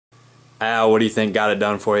Al, what do you think got it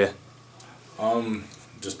done for you?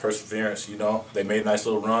 Just perseverance, you know. They made a nice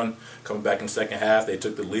little run. Coming back in the second half, they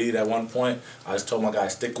took the lead at one point. I just told my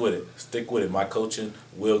guys, stick with it. Stick with it. My coaching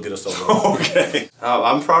will get us over. Okay.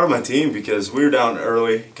 I'm proud of my team because we were down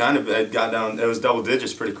early. It got down, it was double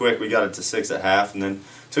digits pretty quick. We got it to 6 at half and then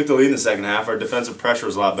took the lead in the second half. Our defensive pressure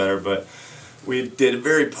was a lot better, but we did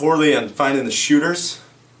very poorly on finding the shooters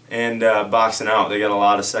and boxing out. They got a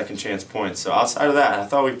lot of second chance points. So outside of that, I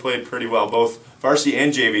thought we played pretty well. Both varsity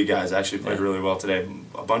and JV guys actually played really well today.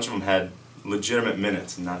 A bunch of them had legitimate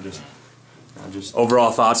minutes and not just.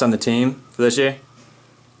 Overall thoughts on the team for this year?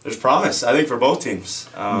 There's promise, I think, for both teams.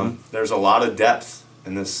 There's a lot of depth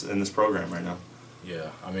in this program right now. Yeah,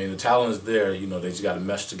 I mean the talent is there. You know, they just got to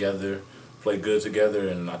mesh together, play good together,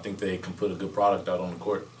 and I think they can put a good product out on the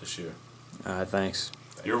court this year. Thanks.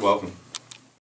 You're welcome.